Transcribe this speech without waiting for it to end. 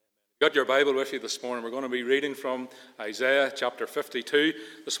Got your Bible with you this morning. We're going to be reading from Isaiah chapter 52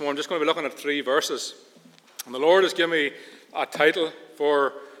 this morning. Just going to be looking at 3 verses. And the Lord has given me a title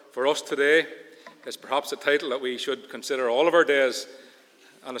for us today. It's perhaps a title that we should consider all of our days.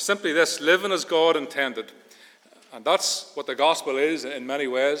 And it's simply this: living as God intended. And that's what the gospel is in many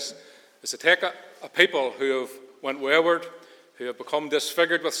ways. It's to take a people who have went wayward, who have become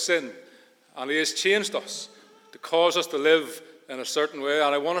disfigured with sin. And He has changed us to cause us to live in a certain way.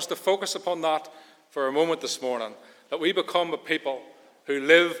 And I want us to focus upon that for a moment this morning, that we become a people who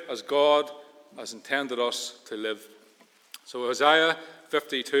live as God has intended us to live. So Isaiah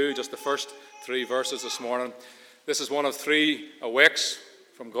 52, just the first 3 verses this morning. This is one of 3 awakes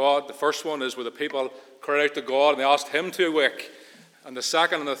from God. The first one is where the people cried out to God and they asked Him to awake. And the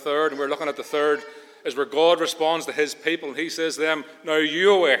second and the third, and we're looking at the third, is where God responds to His people and He says to them, "Now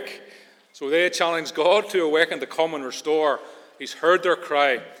you awake." So they challenge God to awake and to come and restore. He's heard their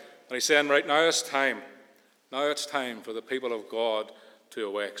cry, and He's saying, right now it's time. Now it's time for the people of God to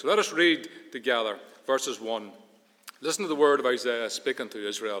awake. So let us read together verses 1. Listen to the word of Isaiah speaking to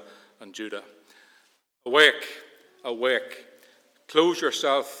Israel and Judah. Awake, awake. Clothe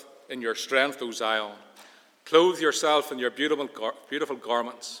yourself in your strength, O Zion. Clothe yourself in your beautiful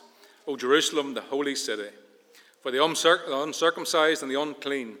garments, O Jerusalem, the holy city. For the uncircumcised and the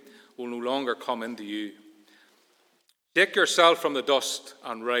unclean will no longer come into you. Shake yourself from the dust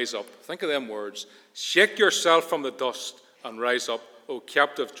and rise up. Think of them words. Shake yourself from the dust and rise up, O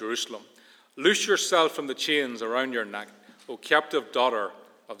captive Jerusalem. Loose yourself from the chains around your neck, O captive daughter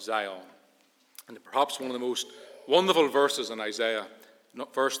of Zion. And perhaps one of the most wonderful verses in Isaiah,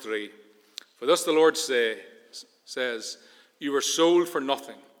 verse 3. For thus the Lord says, you were sold for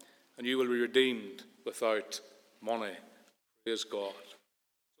nothing, and you will be redeemed without money. Praise God.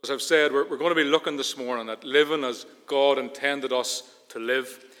 As I've said, we're going to be looking this morning at living as God intended us to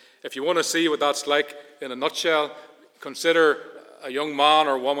live. If you want to see what that's like in a nutshell, consider a young man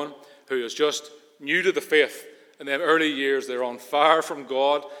or woman who is just new to the faith. In their early years, they're on fire for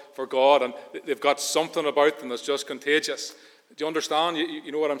God, and they've got something about them that's just contagious. Do you understand?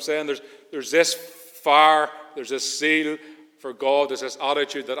 You know what I'm saying? There's this fire, there's this zeal for God, there's this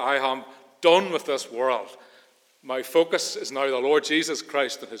attitude that I am done with this world. My focus is now the Lord Jesus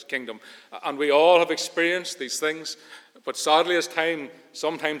Christ and His kingdom. And we all have experienced these things. But sadly, as time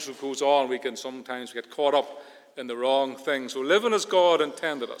sometimes goes on, we can sometimes get caught up in the wrong things. So living as God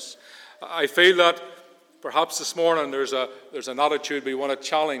intended us. I feel that perhaps this morning there's an attitude we want to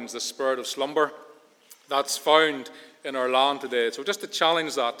challenge the spirit of slumber that's found in our land today. So just to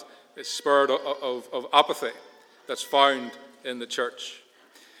challenge that spirit of apathy that's found in the church.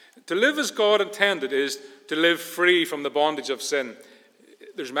 To live as God intended is to live free from the bondage of sin.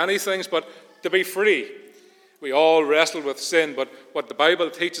 There's many things, but to be free. We all wrestle with sin, but what the Bible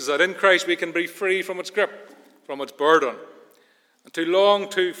teaches that in Christ we can be free from its grip, from its burden. And to long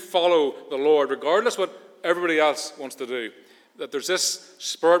to follow the Lord, regardless what everybody else wants to do. That there's this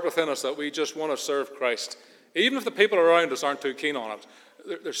spirit within us that we just want to serve Christ. Even if the people around us aren't too keen on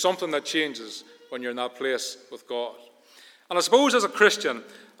it. There's something that changes when you're in that place with God. And I suppose as a Christian,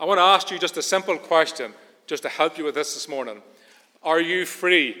 I want to ask you just a simple question, just to help you with this morning. Are you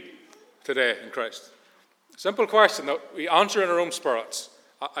free today in Christ? Simple question that we answer in our own spirits.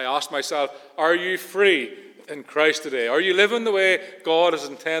 I ask myself, are you free in Christ today? Are you living the way God has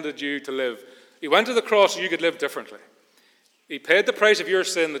intended you to live? He went to the cross so you could live differently. He paid the price of your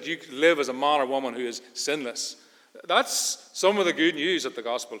sin that you could live as a man or woman who is sinless. That's some of the good news that the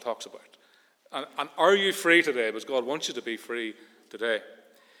gospel talks about. And are you free today? Because God wants you to be free today.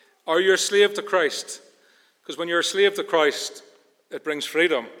 Are you a slave to Christ? Because when you're a slave to Christ, it brings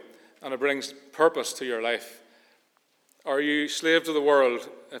freedom and it brings purpose to your life. Are you slave to the world?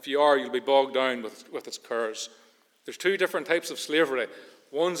 If you are, you'll be bogged down with its cares. There's 2 different types of slavery.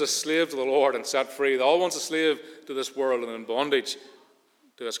 One's a slave to the Lord and set free. The other one's a slave to this world and in bondage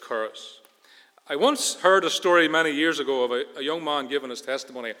to its cares. I once heard a story many years ago of a young man giving his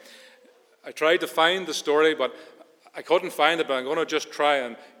testimony. I tried to find the story, but I couldn't find it, but I'm going to just try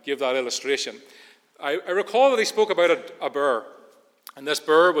and give that illustration. I recall that he spoke about a bear, and this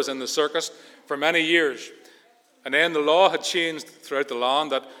bear was in the circus for many years. And then the law had changed throughout the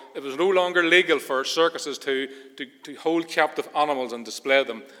land that it was no longer legal for circuses to hold captive animals and display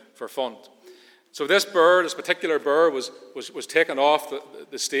them for fun. So this particular bear was taken off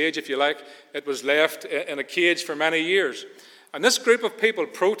the stage, if you like. It was left in a cage for many years. And this group of people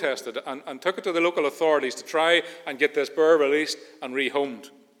protested and took it to the local authorities to try and get this bear released and rehomed.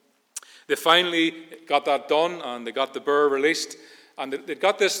 They finally got that done, and they got the bear released. And they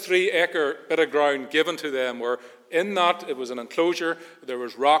got this 3-acre bit of ground given to them where in that it was an enclosure. There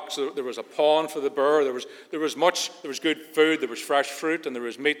was rocks. There was a pond for the bear. There was good food. There was fresh fruit, and there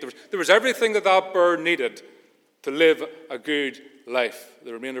was meat. There was everything that bear needed to live a good life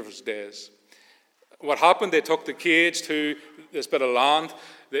the remainder of his days. What happened? They took the cage to this bit of land.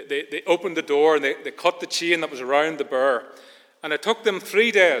 They opened the door and they cut the chain that was around the bear. And it took them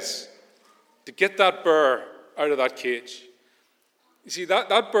 3 days to get that bear out of that cage. You see,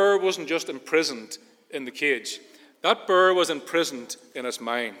 that bear wasn't just imprisoned in the cage. That bear was imprisoned in his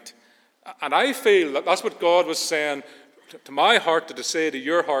mind. And I feel that that's what God was saying to my heart, to say to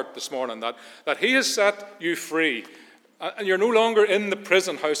your heart this morning, that he has set you free. And you're no longer in the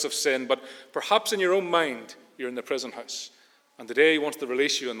prison house of sin, but perhaps in your own mind, you're in the prison house. And today he wants to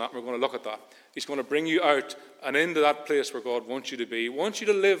release you in that. We're going to look at that. He's going to bring you out and into that place where God wants you to be. He wants you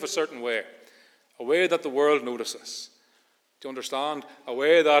to live a certain way, a way that the world notices. Do you understand? A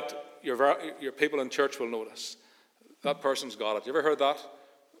way that your people in church will notice. That person's got it. You ever heard that?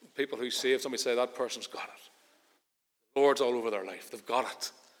 People who save, somebody say, that person's got it. The Lord's all over their life. They've got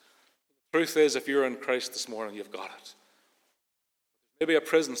it. The truth is, if you're in Christ this morning, you've got it. Maybe a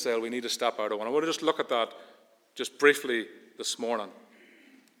prison cell we need to step out of. And I want to just look at that just briefly this morning.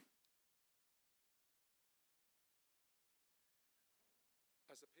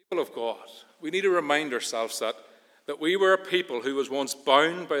 As the people of God, we need to remind ourselves that we were a people who was once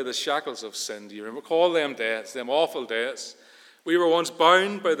bound by the shackles of sin. Do you recall them days, them awful days? We were once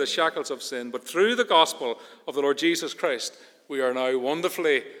bound by the shackles of sin, but through the gospel of the Lord Jesus Christ, we are now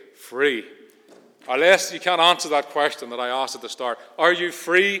wonderfully free. Unless you can't answer that question that I asked at the start. Are you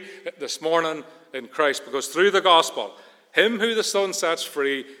free this morning in Christ? Because through the gospel, him who the Son sets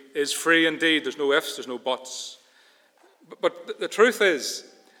free is free indeed. There's no ifs, there's no buts. But the truth is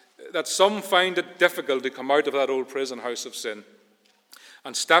that some find it difficult to come out of that old prison house of sin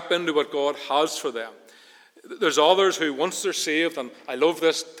and step into what God has for them. There's others who, once they're saved, and I love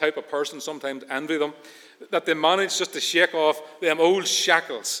this type of person, sometimes envy them, that they manage just to shake off them old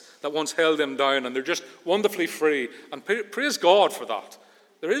shackles that once held them down, and they're just wonderfully free. And praise God for that.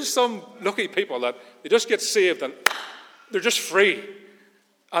 There is some lucky people that they just get saved and they're just free.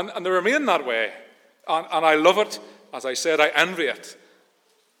 And they remain that way. And I love it. As I said, I envy it.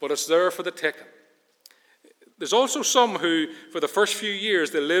 But it's there for the taking. There's also some who, for the first few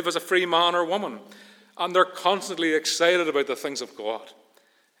years, they live as a free man or woman. And they're constantly excited about the things of God.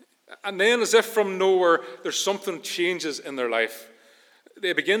 And then, as if from nowhere, there's something changes in their life.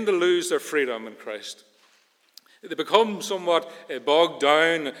 They begin to lose their freedom in Christ. They become somewhat bogged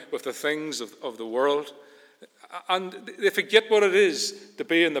down with the things of the world. And they forget what it is to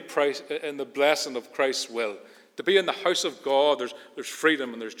be in the blessing of Christ's will. To be in the house of God, there's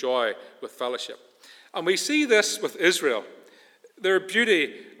freedom and there's joy with fellowship. And we see this with Israel. Their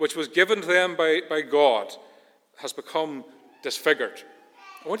beauty, which was given to them by God, has become disfigured.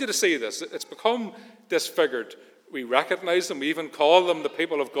 I want you to see this. It's become disfigured. We recognize them. We even call them the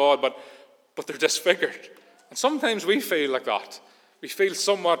people of God, but they're disfigured. And sometimes we feel like that. We feel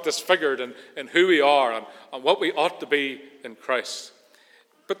somewhat disfigured in who we are and what we ought to be in Christ.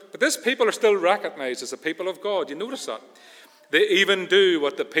 But this people are still recognized as the people of God. You notice that? They even do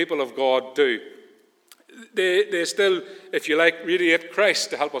what the people of God do. They still, if you like, radiate Christ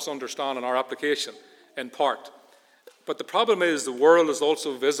to help us understand in our application, in part. But the problem is the world is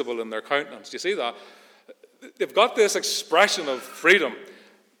also visible in their countenance. Do you see that? They've got this expression of freedom,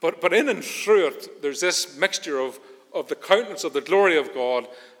 but in and through it, there's this mixture of the countenance of the glory of God,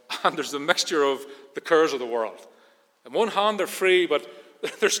 and there's the mixture of the cares of the world. On one hand, they're free, but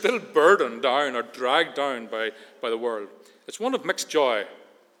they're still burdened down or dragged down by the world. It's one of mixed joy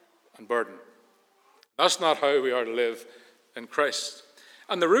and burden. That's not how we are to live in Christ.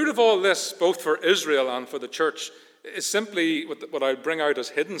 And the root of all this, both for Israel and for the church, is simply what I bring out as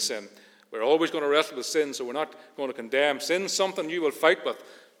hidden sin. We're always going to wrestle with sin, so we're not going to condemn. Sin's something you will fight with.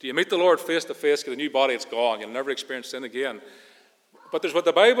 Do you meet the Lord face to face, get a new body, it's gone. You'll never experience sin again. But there's what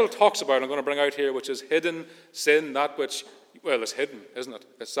the Bible talks about, I'm going to bring out here, which is hidden sin, that which, well, it's hidden, isn't it?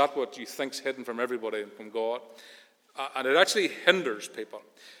 It's that what you think's hidden from everybody and from God. And it actually hinders people.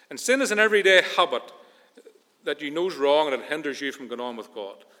 And sin is an everyday habit that you know's wrong, and it hinders you from going on with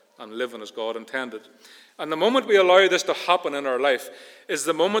God and living as God intended. And the moment we allow this to happen in our life is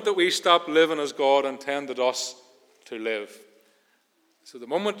the moment that we stop living as God intended us to live. So the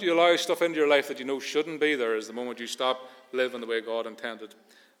moment you allow stuff into your life that you know shouldn't be there is the moment you stop living the way God intended.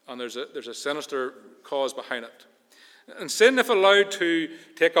 And there's a sinister cause behind it. And sin, if allowed to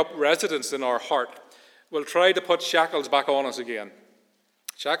take up residence in our heart, will try to put shackles back on us again.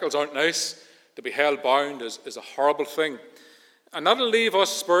 Shackles aren't nice. To be held bound is a horrible thing. And that'll leave us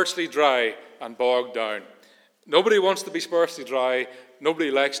spiritually dry and bogged down. Nobody wants to be spiritually dry.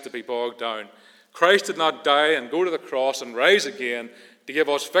 Nobody likes to be bogged down. Christ did not die and go to the cross and rise again to give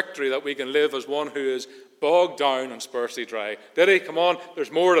us victory that we can live as one who is bogged down and spiritually dry. Did he? Come on,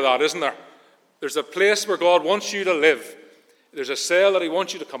 there's more to that, isn't there? There's a place where God wants you to live. There's a cell that he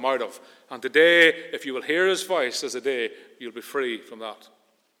wants you to come out of. And today, if you will hear his voice as a day, you'll be free from that.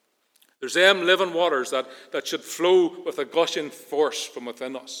 There's them living waters that should flow with a gushing force from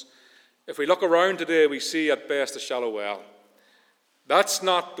within us. If we look around today, we see at best a shallow well. That's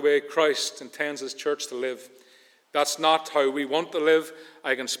not the way Christ intends his church to live. That's not how we want to live.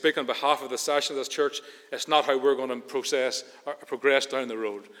 I can speak on behalf of the session of this church. It's not how we're going to progress down the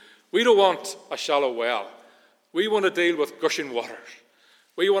road. We don't want a shallow well. We want to deal with gushing waters.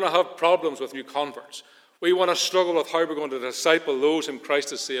 We want to have problems with new converts. We want to struggle with how we're going to disciple those whom Christ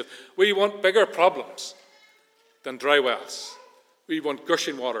has saved. We want bigger problems than dry wells. We want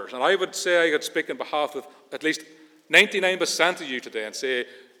gushing waters. And I would say I could speak on behalf of at least 99% of you today and say,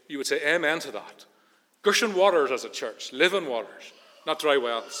 you would say amen to that. Gushing waters as a church, living waters, not dry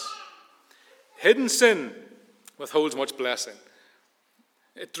wells. Hidden sin withholds much blessing.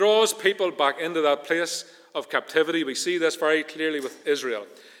 It draws people back into that place of captivity. We see this very clearly with Israel.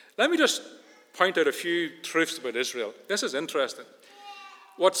 Let me just point out a few truths about Israel. This is interesting.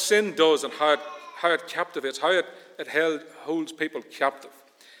 What sin does and how it captivates, how it holds people captive.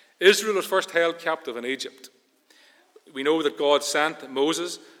 Israel was first held captive in Egypt. We know that God sent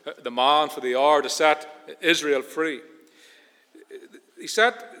Moses, the man for the hour, to set Israel free.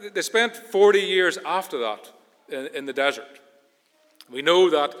 They spent 40 years after that in the desert. We know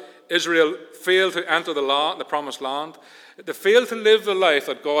that Israel failed to enter the promised land. They failed to live the life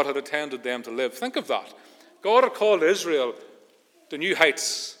that God had intended them to live. Think of that. God had called Israel to new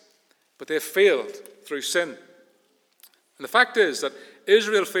heights, but they failed through sin. And the fact is that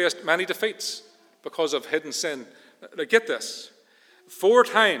Israel faced many defeats because of hidden sin. Now get this. Four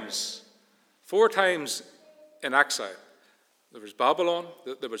times in exile. There was Babylon,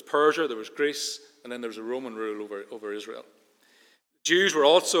 there was Persia, there was Greece, and then there was a Roman rule over Israel. Jews were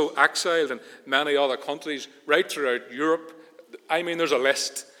also exiled in many other countries right throughout Europe. I mean, there's a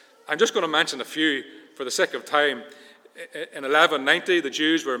list. I'm just going to mention a few for the sake of time. In 1190, the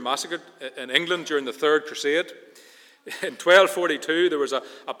Jews were massacred in England during the Third Crusade. In 1242, there was a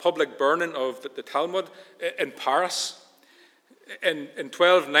public burning of the Talmud in Paris. In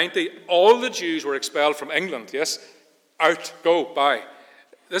 1290, all the Jews were expelled from England. Yes, out, go, bye.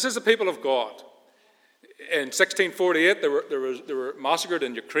 This is the people of God. In 1648, they were massacred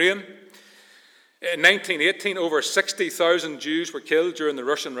in Ukraine. In 1918, over 60,000 Jews were killed during the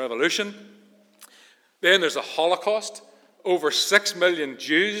Russian Revolution. Then there's the Holocaust. Over 6 million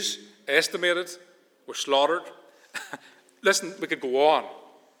Jews, estimated, were slaughtered. Listen, we could go on.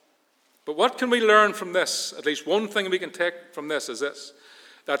 But what can we learn from this? At least one thing we can take from this is this: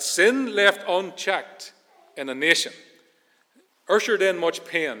 that sin left unchecked in a nation ushered in much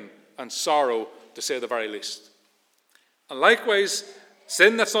pain and sorrow, to say the very least. And likewise,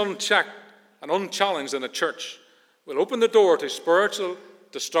 sin that's unchecked and unchallenged in a church will open the door to spiritual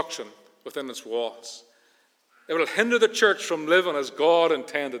destruction within its walls. It will hinder the church from living as God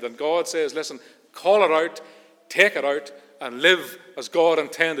intended. And God says, listen, call it out, take it out, and live as God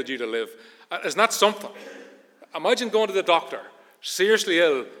intended you to live. Isn't that something? Imagine going to the doctor, seriously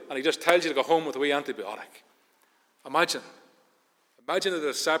ill, and he just tells you to go home with a wee antibiotic. Imagine the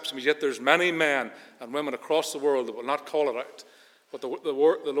deception, yet there's many men and women across the world that will not call it out. But the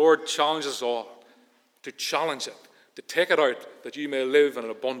Lord challenges us all to challenge it, to take it out, that you may live in an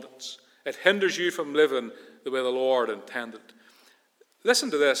abundance. It hinders you from living the way the Lord intended. Listen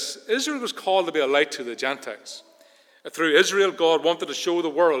to this. Israel was called to be a light to the Gentiles. Through Israel, God wanted to show the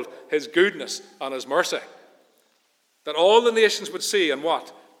world his goodness and his mercy, that all the nations would see and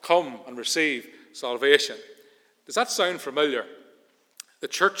what? Come and receive salvation. Does that sound familiar? The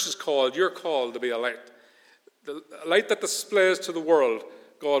church is called, you're called to be a light. A light that displays to the world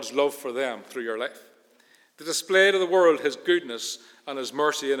God's love for them through your life. To display to the world his goodness and his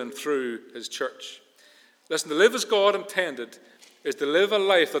mercy in and through his church. Listen, to live as God intended is to live a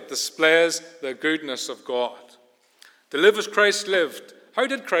life that displays the goodness of God. To live as Christ lived. How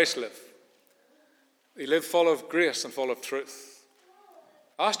did Christ live? He lived full of grace and full of truth.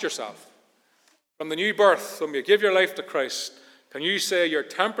 Ask yourself, from the new birth, when you give your life to Christ, can you say your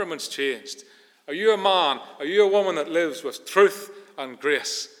temperament's changed? Are you a man, are you a woman that lives with truth and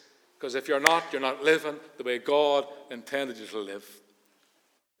grace? Because if you're not living the way God intended you to live.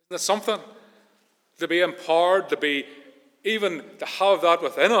 Isn't it something? To be empowered, even to have that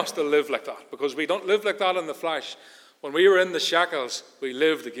within us to live like that. Because we don't live like that in the flesh. When we were in the shackles, we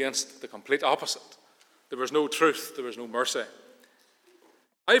lived against the complete opposite. there was no truth, there was no mercy.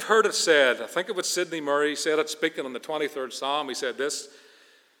 I've heard it said, I think it was Sidney Murray said it speaking on the 23rd Psalm. He said this: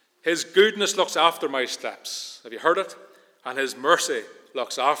 His goodness looks after my steps. Have you heard it? And His mercy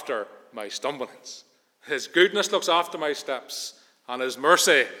looks after my stumblings. His goodness looks after my steps, and His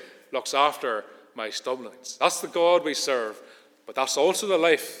mercy looks after my stumblings. That's the God we serve, but that's also the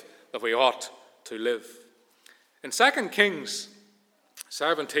life that we ought to live. In 2 Kings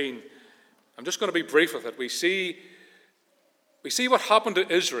 17, I'm just going to be brief with it. We see what happened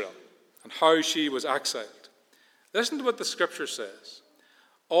to Israel and how she was exiled. Listen to what the scripture says.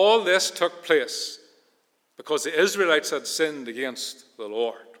 All this took place because the Israelites had sinned against the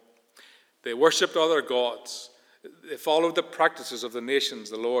Lord. They worshipped other gods. They followed the practices of the nations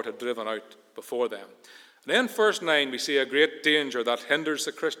the Lord had driven out before them. And in verse 9, we see a great danger that hinders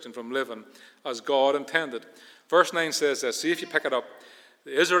the Christian from living as God intended. Verse 9 says this, see if you pick it up.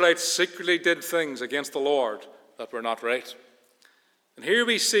 The Israelites secretly did things against the Lord that were not right. And here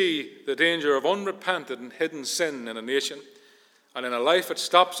we see the danger of unrepented and hidden sin in a nation and in a life that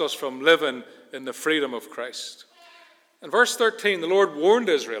stops us from living in the freedom of Christ. In verse 13, the Lord warned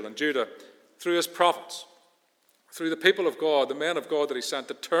Israel and Judah through His prophets, through the people of God, the men of God that He sent,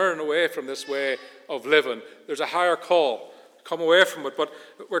 to turn away from this way of living. There's a higher call. Come away from it. But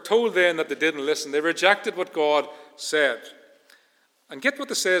we're told then that they didn't listen. They rejected what God said. And get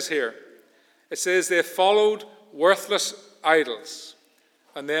what it says here. It says they followed worthless idols,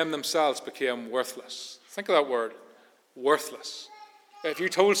 and them themselves became worthless. Think of that word, worthless. If you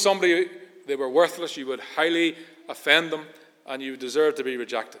told somebody they were worthless, you would highly offend them, and you deserve to be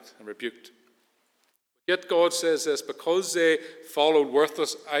rejected and rebuked. Yet God says this, because they followed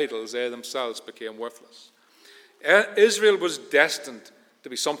worthless idols, they themselves became worthless. Israel was destined to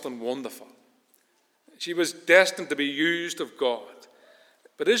be something wonderful. She was destined to be used of God.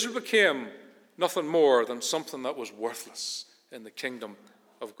 But Israel became nothing more than something that was worthless in the kingdom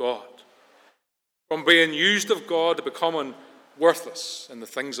of God. From being used of God to becoming worthless in the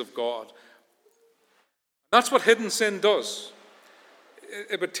things of God. That's what hidden sin does.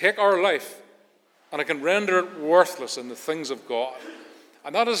 It would take our life and it can render it worthless in the things of God.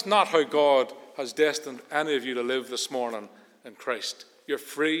 And that is not how God has destined any of you to live this morning in Christ. You're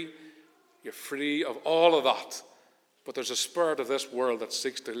free of all of that. But there's a spirit of this world that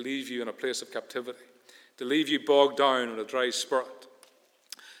seeks to leave you in a place of captivity, to leave you bogged down in a dry spirit.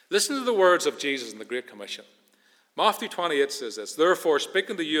 Listen to the words of Jesus in the Great Commission. Matthew 28 says this, therefore,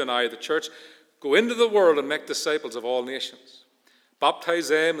 speaking to you and I, the church, go into the world and make disciples of all nations. Baptize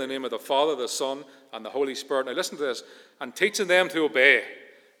them in the name of the Father, the Son, and the Holy Spirit. Now listen to this. And teaching them to obey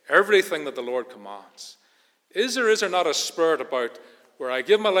everything that the Lord commands. Is there not a spirit about where I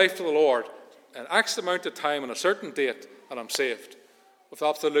give my life to the Lord an X amount of time on a certain date and I'm saved, with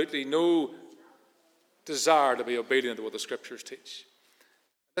absolutely no desire to be obedient to what the Scriptures teach?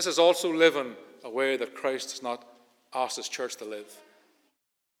 This is also living a way that Christ has not asked His church to live.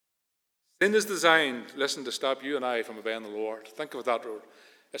 Sin is designed, listen, to stop you and I from obeying the Lord. Think of that road.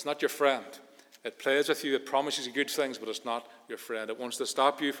 It's not your friend. It plays with you, it promises you good things, but it's not your friend. It wants to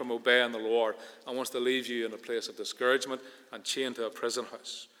stop you from obeying the Lord and wants to leave you in a place of discouragement and chained to a prison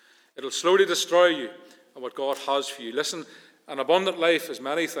house. It'll slowly destroy you and what God has for you. Listen, an abundant life is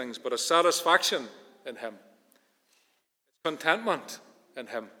many things, but a satisfaction in Him. It's contentment in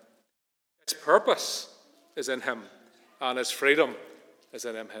Him. Its purpose is in Him, and its freedom is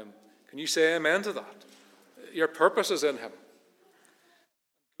in Him. Can you say amen to that? Your purpose is in Him.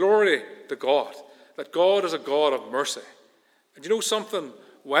 Glory to God, that God is a God of mercy. And you know something?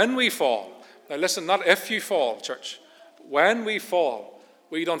 When we fall, now listen, not if you fall, church. When we fall,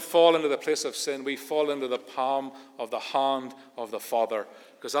 we don't fall into the place of sin. We fall into the palm of the hand of the Father,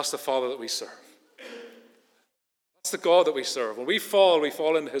 because that's the Father that we serve. That's the God that we serve. When we fall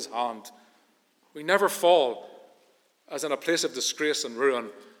into His hand. We never fall as in a place of disgrace and ruin,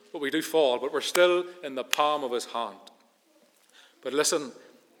 but we do fall, but we're still in the palm of His hand. But listen,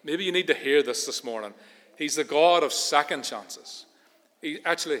 maybe you need to hear this morning. He's the God of second chances. He's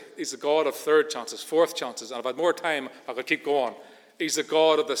the God of third chances, fourth chances. And if I had more time, I could keep going. He's the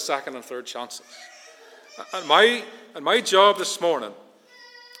God of the second and third chances. And my job this morning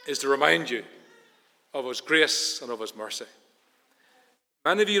is to remind you of His grace and of His mercy.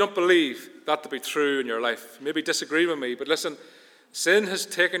 Many of you don't believe that to be true in your life. Maybe disagree with me, but listen, sin has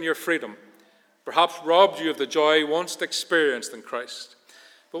taken your freedom, perhaps robbed you of the joy once experienced in Christ.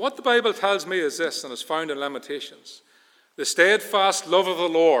 But what the Bible tells me is this, and is found in Lamentations: the steadfast love of the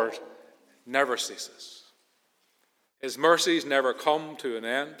Lord never ceases. His mercies never come to an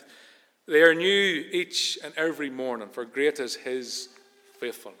end. They are new each and every morning, for great is His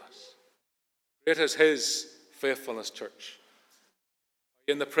faithfulness. Great is his faithfulness, church. Are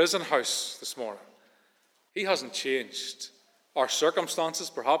you in the prison house this morning? He hasn't changed. Our circumstances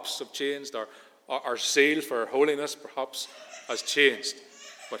perhaps have changed. Our zeal for holiness perhaps has changed.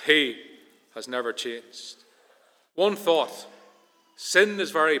 But he has never changed. One thought. Sin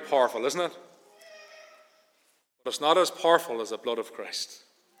is very powerful, isn't it? But it's not as powerful as the blood of Christ.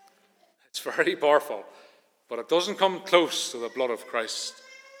 It's very powerful, but it doesn't come close to the blood of Christ.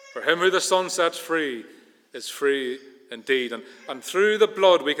 For him who the Son sets free is free indeed. And through the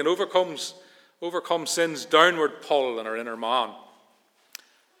blood we can overcome sin's downward pull in our inner man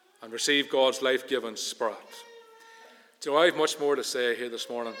and receive God's life-giving Spirit. So I have much more to say here this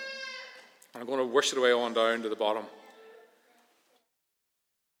morning. I'm going to wish it away on down to the bottom.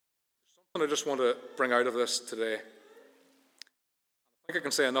 There's something I just want to bring out of this today. I think I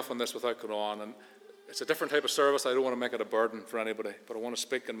can say enough on this without going on. And it's a different type of service. I don't want to make it a burden for anybody, but I want to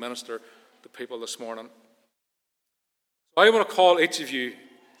speak and minister to people this morning. So I want to call each of you,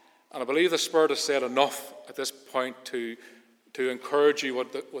 and I believe the Spirit has said enough at this point to encourage you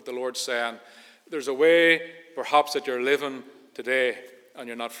what the Lord's saying. There's a way perhaps that you're living today and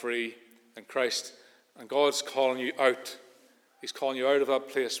you're not free in Christ. And God's calling you out. He's calling you out of that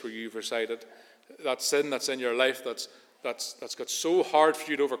place where you've resided. That sin that's in your life that's got so hard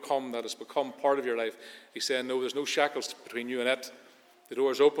for you to overcome that it's become part of your life. He's saying, no, there's no shackles between you and it. The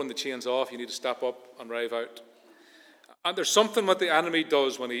door's open, the chain's off. You need to step up and drive out. And there's something what the enemy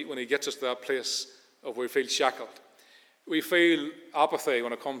does when he gets us to that place of where we feel shackled. We feel apathy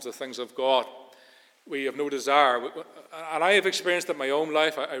when it comes to things of God. We have no desire. And I have experienced it in my own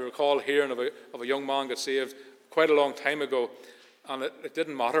life. I recall hearing of a young man get saved quite a long time ago, and it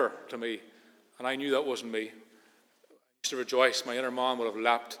didn't matter to me. And I knew that wasn't me. I used to rejoice. My inner man would have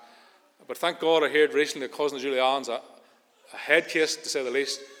leapt. But thank God I heard recently that cousin Julianne's a head case, to say the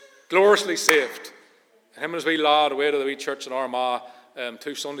least, gloriously saved. Him and his wee lad away to the wee church in Armagh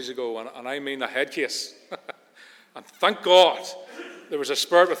 2 Sundays ago, and I mean a head case. And thank God there was a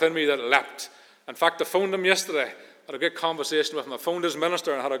spirit within me that leapt. In fact, I phoned him yesterday, had a great conversation with him. I phoned his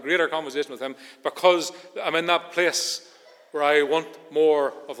minister and had a greater conversation with him because I'm in that place where I want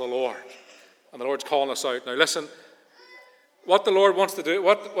more of the Lord. And the Lord's calling us out. Now listen, what the Lord wants to do,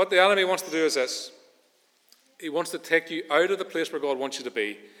 what the enemy wants to do is this. He wants to take you out of the place where God wants you to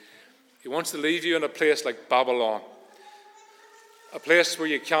be. He wants to leave you in a place like Babylon, a place where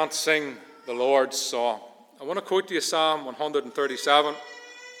you can't sing the Lord's song. I want to quote to you Psalm 137.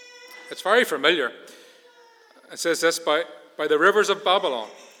 It's very familiar. It says this, by the rivers of Babylon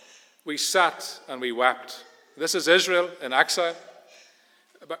we sat and we wept. This is Israel in exile.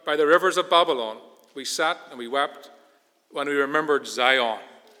 By the rivers of Babylon we sat and we wept when we remembered Zion.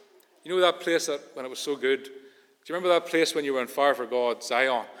 You know that place that when it was so good? Do you remember that place when you were on fire for God,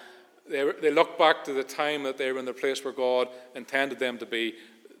 Zion? They looked back to the time that they were in the place where God intended them to be.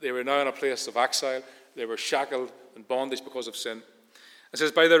 They were now in a place of exile. They were shackled in bondage because of sin. It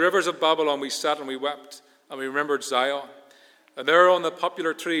says, by the rivers of Babylon we sat and we wept, and we remembered Zion. And there on the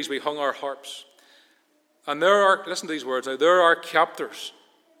poplar trees we hung our harps. And there are, listen to these words now, there our captors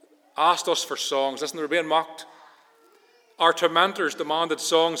asked us for songs. Listen, they were being mocked. Our tormentors demanded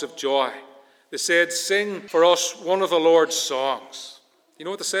songs of joy. They said, sing for us one of the Lord's songs. You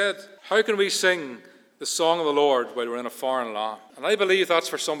know what they said? How can we sing the song of the Lord while we're in a foreign land? And I believe that's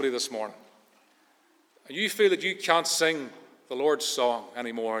for somebody this morning. And you feel that you can't sing the Lord's song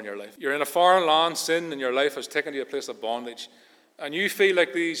anymore in your life. You're in a foreign land, sin in your life has taken you to a place of bondage. And you feel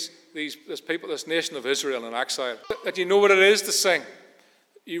like this people, this nation of Israel in exile, that you know what it is to sing.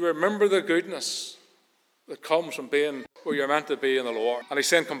 You remember the goodness that comes from being where you're meant to be in the Lord. And he's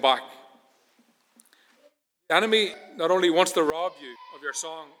saying, come back. The enemy not only wants to rob you of your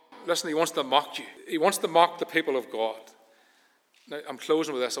song, listen, he wants to mock you. He wants to mock the people of God. Now, I'm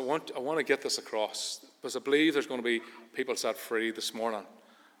closing with this. I want to get this across because I believe there's going to be people set free this morning.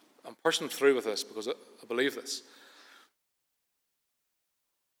 I'm pushing through with this because I believe this.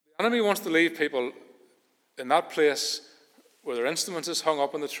 The enemy wants to leave people in that place where their instruments is hung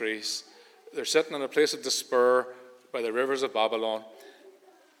up in the trees. They're sitting in a place of despair by the rivers of Babylon.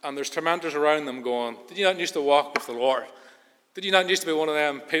 And there's tormentors around them going, did you not used to walk with the Lord? Did you not used to be one of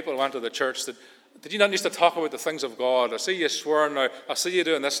them people who went to the church? Did you not used to talk about the things of God? I see you swearing now. I see you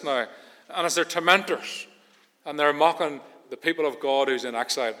doing this now. And it's their tormentors. And they're mocking the people of God who's in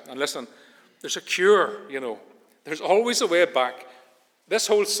exile. And listen, there's a cure, you know. There's always a way back. This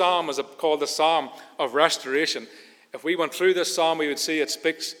whole psalm is called the Psalm of Restoration. If we went through this psalm, we would see it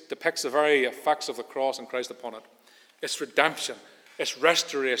depicts the very effects of the cross and Christ upon it. It's redemption. It's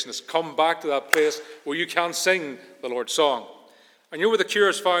restoration. It's come back to that place where you can sing the Lord's song. And you know where the cure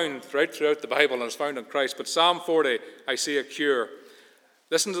is found right throughout the Bible, and it's found in Christ. But Psalm 40, I see a cure.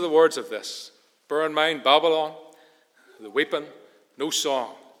 Listen to the words of this. Bear in mind, Babylon, the weeping, no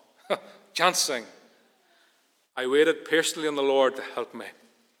song. Can't sing. I waited patiently on the Lord to help me.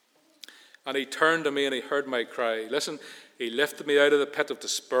 And he turned to me and he heard my cry. Listen, he lifted me out of the pit of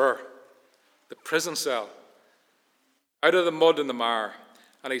despair, the prison cell, out of the mud and the mire,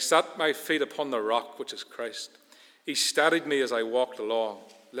 and he set my feet upon the rock, which is Christ. He steadied me as I walked along.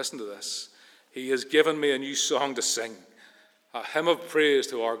 Listen to this. He has given me a new song to sing, a hymn of praise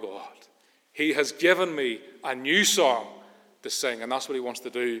to our God. He has given me a new song to sing, and that's what he wants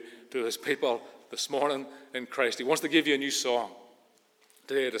to do to his people this morning in Christ. He wants to give you a new song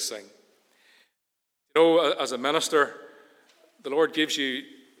today to sing. You know, as a minister, the Lord gives you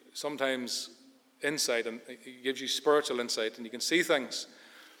sometimes insight, and he gives you spiritual insight, and you can see things.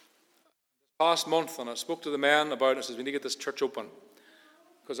 Last month, and I spoke to the men about it, I said, we need to get this church open,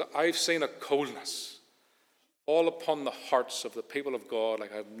 because I've seen a coldness all upon the hearts of the people of God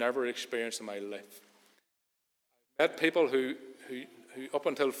like I've never experienced in my life. I've met people who up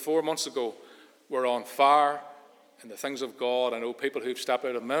until 4 months ago were on fire in the things of God. I know people who've stepped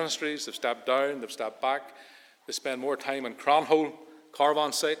out of ministries, they've stepped down, they've stepped back, they spend more time in Cranhole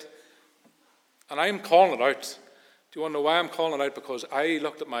caravan site. And I'm calling it out. Do you want to know why I'm calling it out? Because I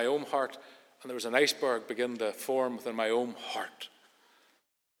looked at my own heart and there was an iceberg beginning to form within my own heart.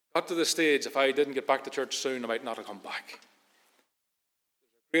 Got to the stage, if I didn't get back to church soon, I might not have come back.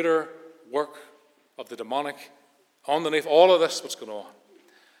 There's a greater work of the demonic underneath all of this, what's going on.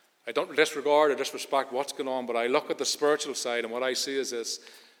 I don't disregard or disrespect what's going on, but I look at the spiritual side, and what I see is this: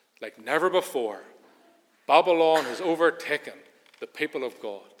 like never before, Babylon has overtaken the people of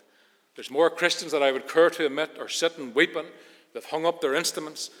God. There's more Christians that I would care to admit are sitting weeping. They've hung up their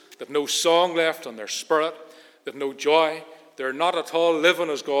instruments. They've no song left on their spirit. They've no joy. They're not at all living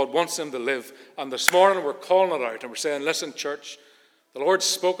as God wants them to live. And this morning we're calling it out, and we're saying, listen, church, the Lord's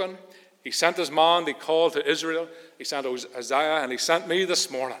spoken. He sent his man, he called to Israel. He sent Isaiah, and he sent me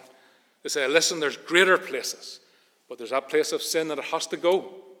this morning to say, listen, there's greater places, but there's that place of sin that it has to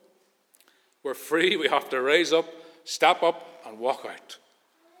go. We're free. We have to rise up, step up, and walk out.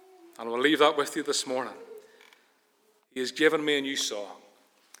 And we'll leave that with you this morning. He has given me a new song.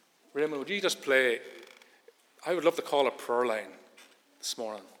 Raymond, would you just play? I would love to call a prayer line this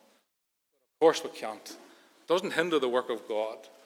morning. Of course we can't. It doesn't hinder the work of God.